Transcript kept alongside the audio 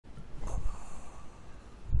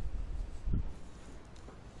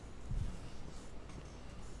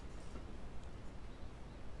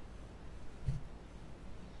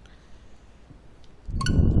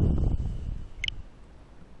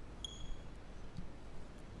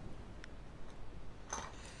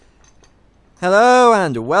Hello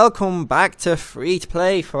and welcome back to Free to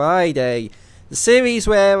Play Friday, the series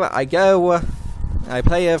where I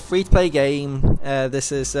play a free to play game.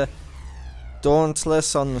 This is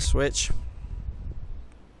Dauntless on the Switch.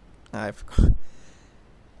 I'm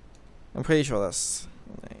pretty sure that's.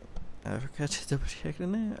 I forgot to double check the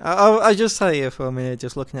name. I'll just tell you for a minute,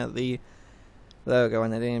 just looking at the logo,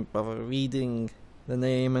 and I didn't bother reading the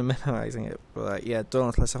name and memorizing it. But yeah,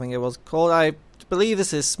 Dauntless, I think it was called. I believe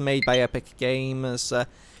this is made by Epic Games,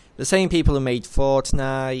 the same people who made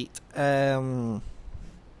Fortnite, and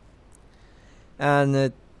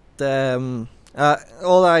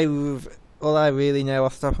all I really know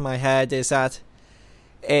off the top of my head is that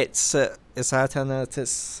it's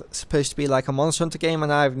supposed to be like a Monster Hunter game,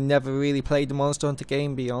 and I've never really played the Monster Hunter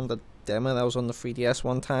game beyond the demo that was on the 3DS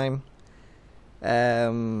one time.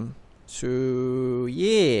 So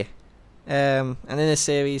yeah, and in this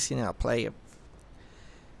series, I play a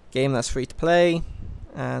game that's free to play,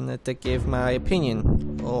 and to give my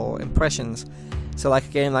opinion or impressions. So like a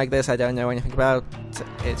game like this, I don't know anything about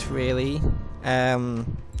it really,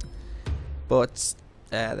 but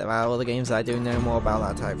there are other games that I do know more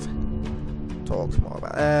about that I've talked more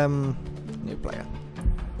about. New player.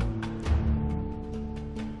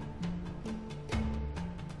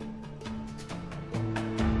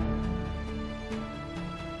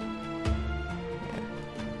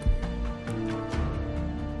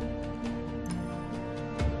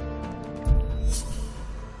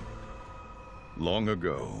 Long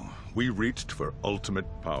ago, we reached for ultimate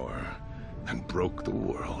power and broke the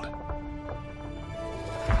world.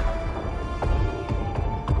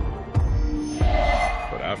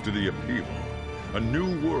 But after the upheaval, a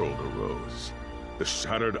new world arose. The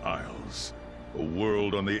Shattered Isles, a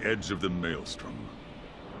world on the edge of the maelstrom.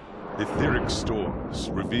 Etheric storms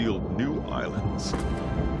revealed new islands,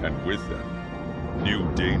 and with them,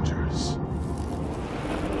 new dangers.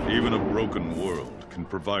 Even a broken world can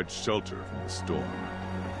provide shelter from the storm.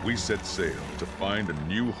 We set sail to find a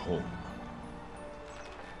new home.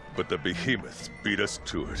 But the behemoths beat us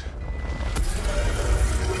to it.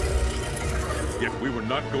 Yet we were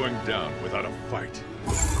not going down without a fight.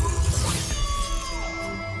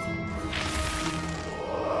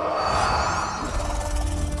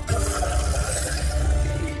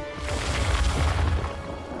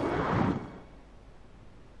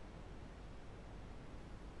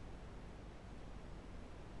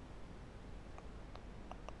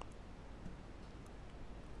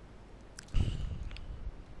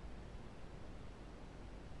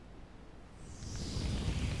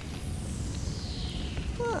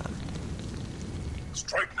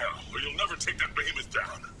 Strike now, or you'll never take that behemoth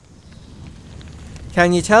down.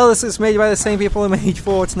 Can you tell this is made by the same people who made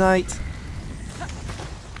Fortnite?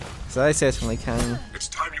 So I certainly can. It's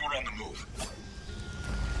time you were on the move.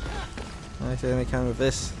 I certainly can with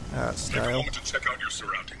this art Take a style. moment to check out your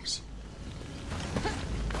surroundings.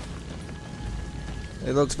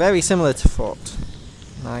 It looks very similar to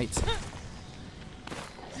Fortnite.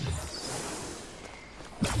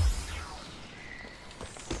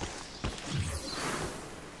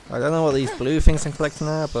 I don't know what these blue things I'm collecting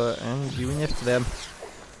are, but I'm doing it for them.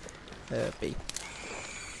 B.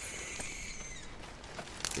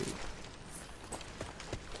 B.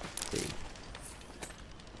 B. B.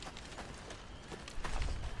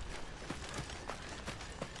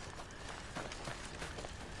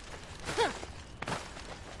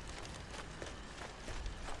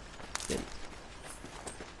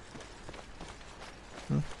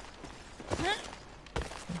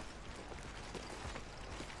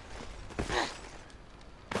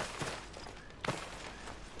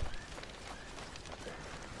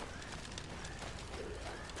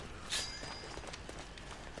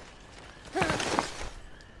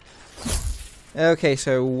 Okay,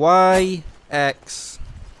 so Y, X,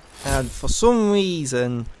 and for some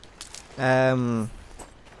reason, right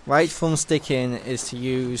thumbsticking is to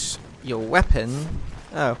use your weapon.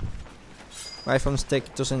 Oh, right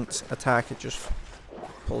thumbstick doesn't attack; it just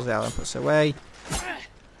pulls it out and puts it away.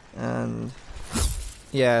 And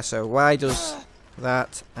yeah, so Y does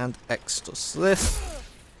that, and X does this.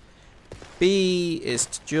 B is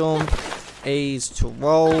to jump, A is to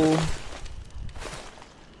roll.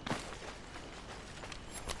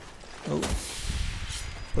 Oh,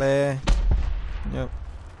 player. Nope.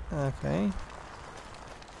 Okay.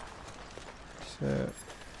 So,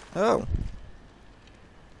 oh.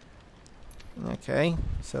 Okay.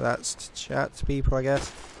 So that's to chat to people, I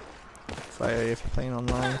guess. Fire if you're playing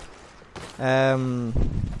online.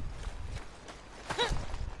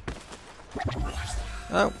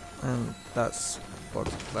 Oh, and that's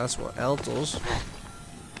what L does.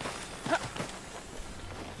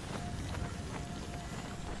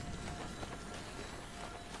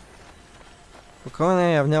 But currently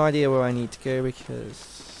I have no idea where I need to go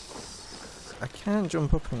because I can't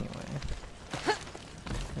jump up anywhere.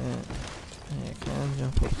 I can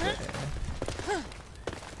jump up there.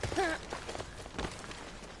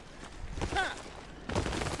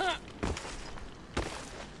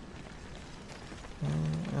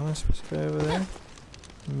 Am I supposed to go over there?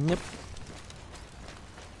 Nope.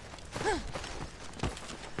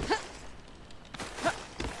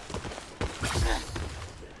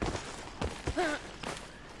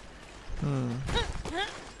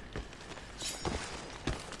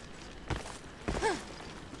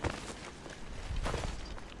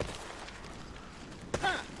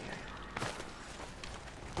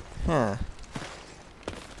 Huh.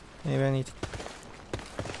 Maybe I need to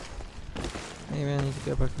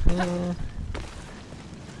go back here.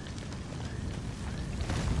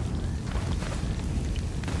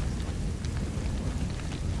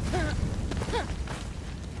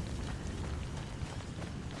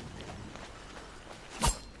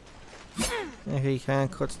 Maybe he can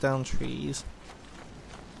cut down trees.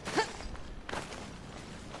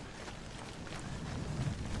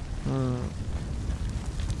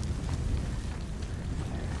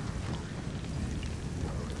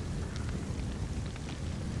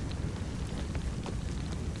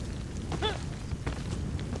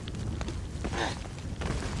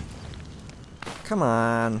 Come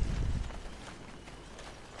on.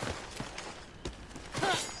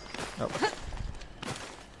 Oh.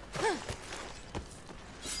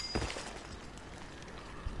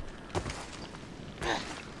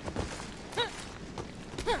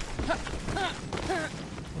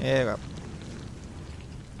 There we go.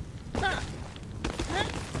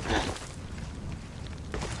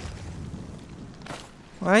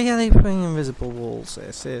 Why are they putting invisible walls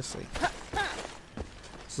there? Seriously.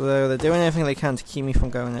 So they're doing everything they can to keep me from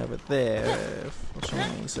going over there for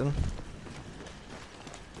some reason.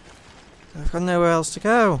 I've got nowhere else to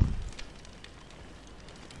go.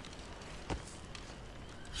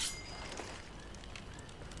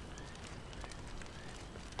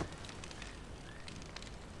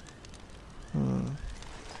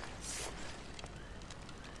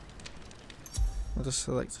 I'll just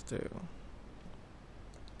select to do.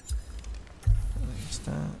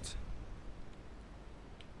 Start.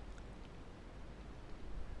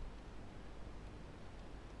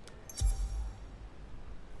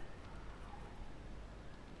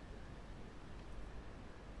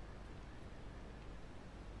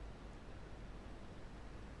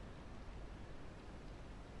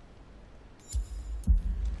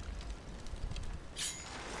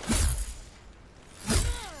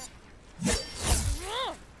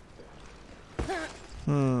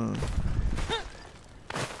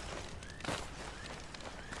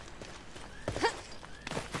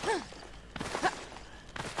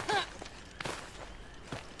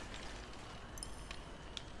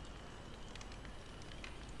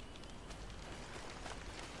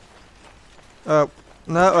 Oh,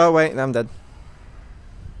 no, oh wait, I'm dead.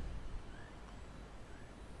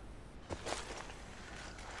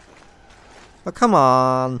 Oh, come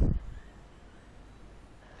on.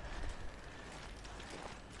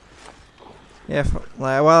 Yeah,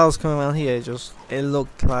 like while I was coming around here, it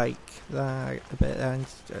looked like that a bit, and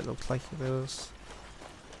it looked like it was.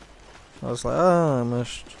 I was like, oh, I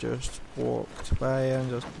must just walked by and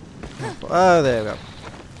just. Oh, there we go.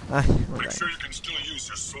 Make sure you can still use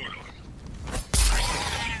your sword on.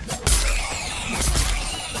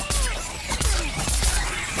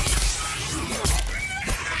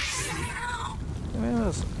 Where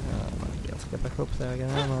was? Oh, I might be able to get back up there again,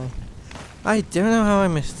 am I don't know how I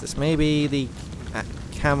missed this. Maybe the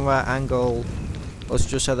camera angle was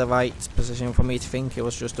just at the right position for me to think it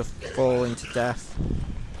was just a fall into death.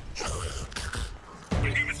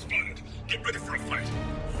 Behemoth spotted. Get ready for a fight.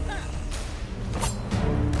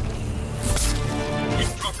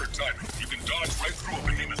 With proper timing, you can dodge right through a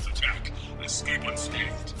behemoth's attack and escape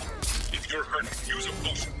unscathed. If you're hurting, use a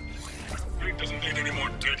potion. It doesn't need any more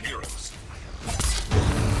dead heroes.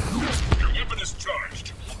 Your weapon is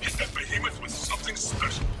charged. Hit that behemoth with something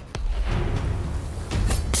special.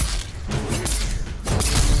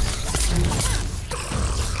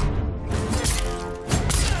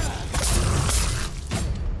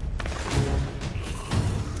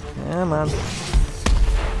 Come on.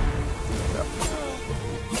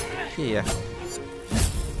 Here.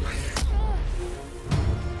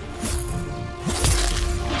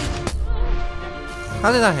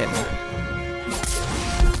 How did that hit me?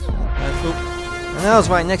 I know I was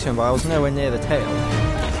right next to him, but I was nowhere near the tail.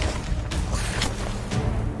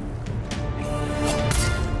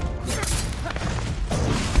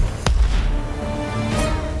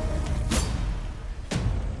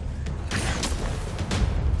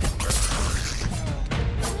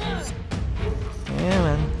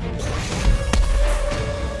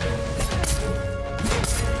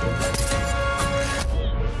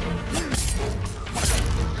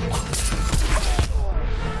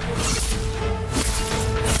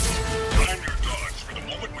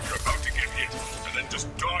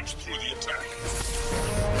 Just dodge through the attack.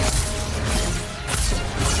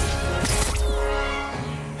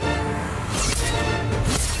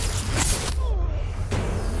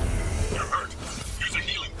 You're hurt. Use a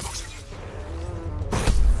healing potion.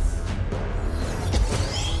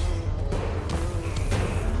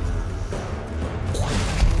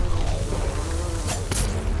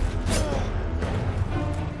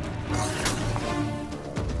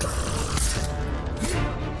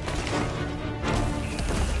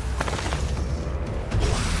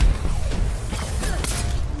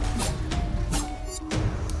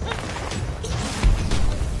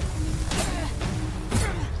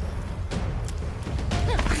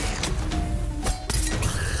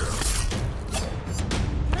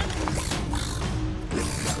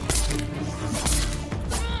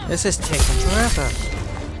 This is taking forever.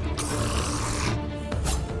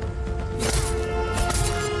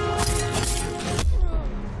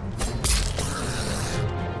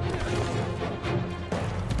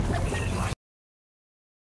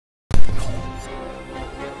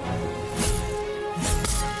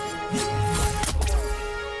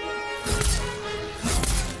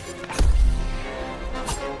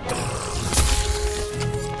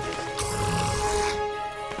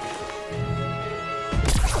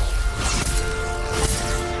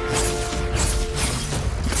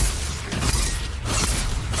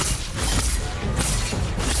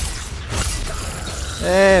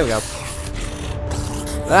 There we go.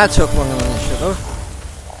 That took longer than it should have.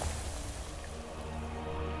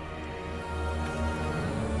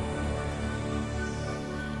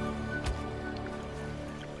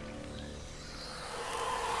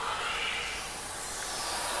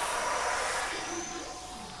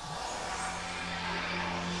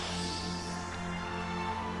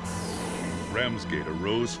 Ramsgate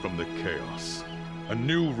arose from the chaos, a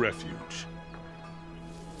new refuge.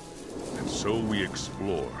 And so we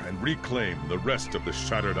explore and reclaim the rest of the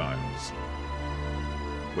Shattered Isles.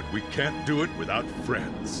 But we can't do it without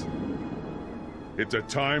friends. It's a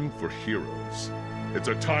time for heroes. It's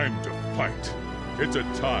a time to fight. It's a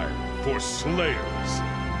time for slayers.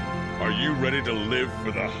 Are you ready to live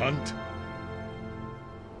for the hunt?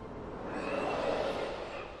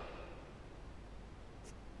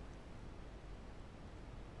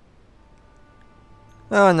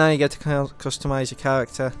 Oh, now you get to customize your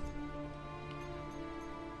character.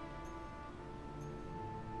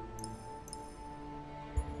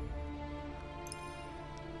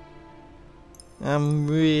 I'm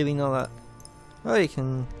really not that. Oh, you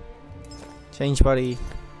can change body,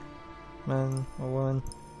 man or woman.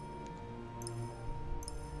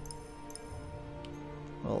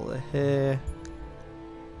 All the hair,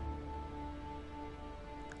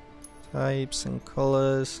 types and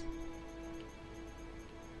colors.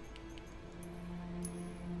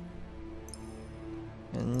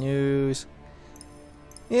 And news.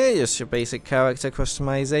 Yeah, just your basic character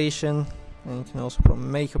customization. And you can also put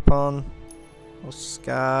makeup on. Or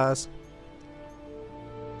scars.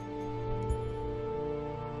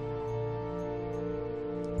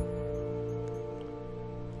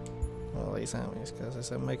 All these enemies, because I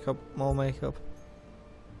said makeup, more makeup.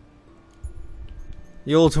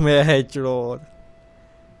 The ultimate hedgehog.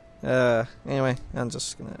 Anyway, I'm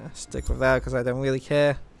just gonna stick with that because I don't really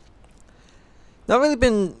care. Not really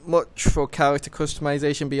been much for character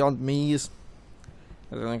customization beyond me's.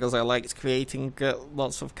 I don't know, because I liked creating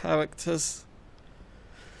lots of characters.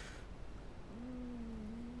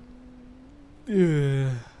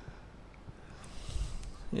 Yeah.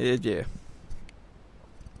 Yeah,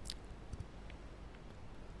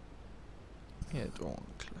 Dauntless.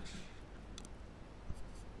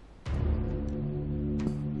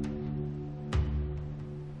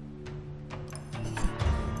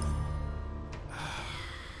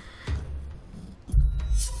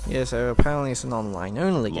 Yeah, so apparently it's an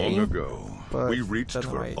online-only game. Long ago, we reached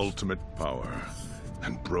for ultimate power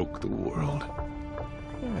and broke the world.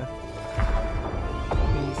 Yeah.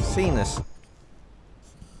 We've seen this.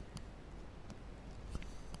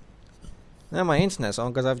 Now my internet's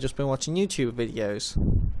on because I've just been watching YouTube videos.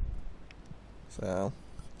 So.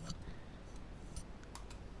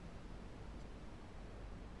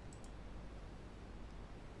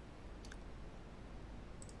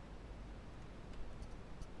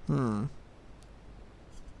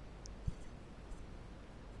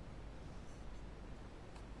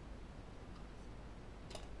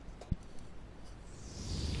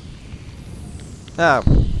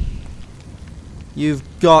 Oh. You've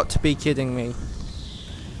got to be kidding me.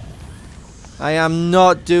 I am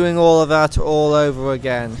not doing all of that all over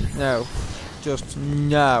again. No. Just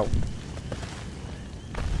no.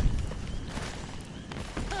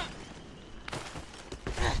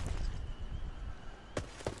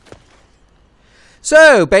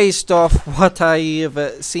 So, based off what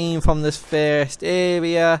I've seen from this first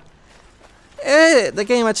area, the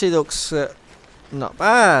game actually looks not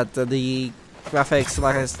bad. The graphics,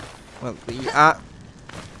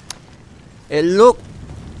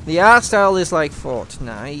 the art style is like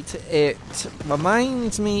Fortnite. It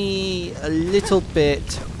reminds me a little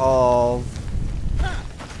bit of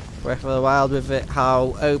Breath of the Wild with it,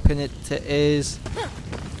 how open it is.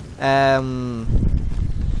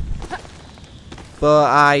 But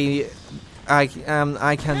I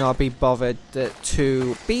cannot be bothered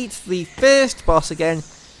to beat the first boss again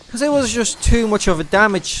because it was just too much of a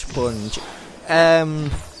damage sponge.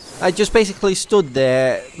 I just basically stood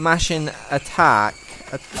there mashing attack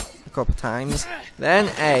a couple times,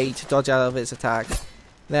 then A to dodge out of its attack,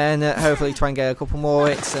 then hopefully try and get a couple more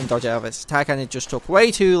hits and dodge out of its attack, and it just took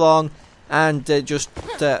way too long and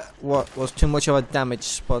what was too much of a damage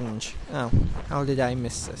sponge. Oh, how did I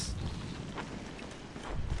miss this?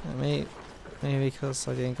 Maybe because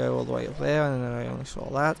I didn't go all the way up there and then I only saw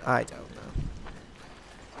that. I don't know.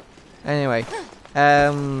 Anyway,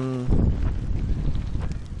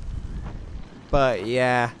 but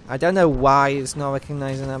yeah, I don't know why it's not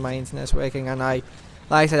recognizing that my internet's working, and like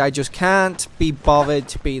I said, I just can't be bothered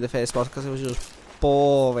to beat the first boss because it was just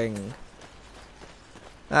boring.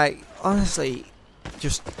 Like, honestly,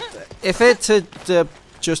 just if it had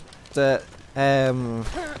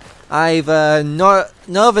either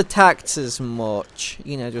not attacked as much,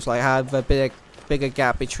 you know, just like have a bigger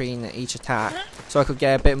gap between each attack, so I could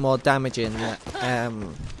get a bit more damage in.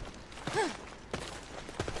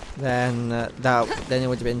 Then it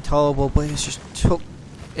would have been tolerable. But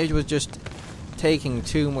it was just taking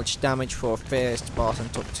too much damage for a first boss and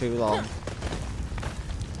took too long.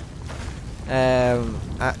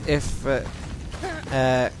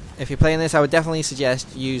 If you're playing this, I would definitely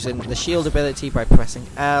suggest using the shield ability by pressing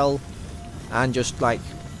L and just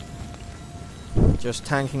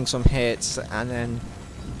tanking some hits, and then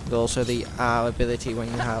also the R ability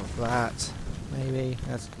when you have that. Maybe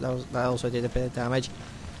that also did a bit of damage,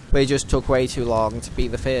 but it just took way too long to beat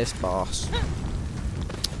the first boss.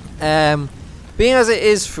 Being as it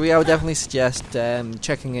is free, I would definitely suggest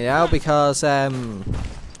checking it out because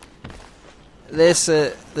this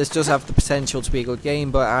does have the potential to be a good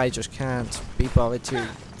game, but I just can't be bothered to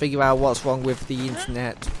figure out what's wrong with the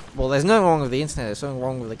internet. Well, there's nothing wrong with the internet, there's something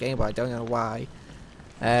wrong with the game, but I don't know why.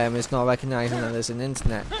 It's not recognising that there's an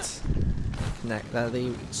internet that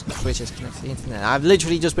the Switch is connected to the internet. I've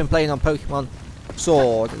literally just been playing on Pokemon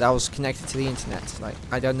Sword that was connected to the internet. Like,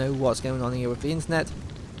 I don't know what's going on here with the internet.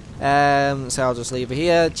 So I'll just leave it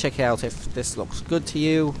here. Check it out if this looks good to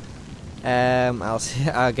you.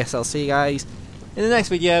 I guess I'll see you guys in the next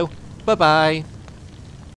video. Bye bye.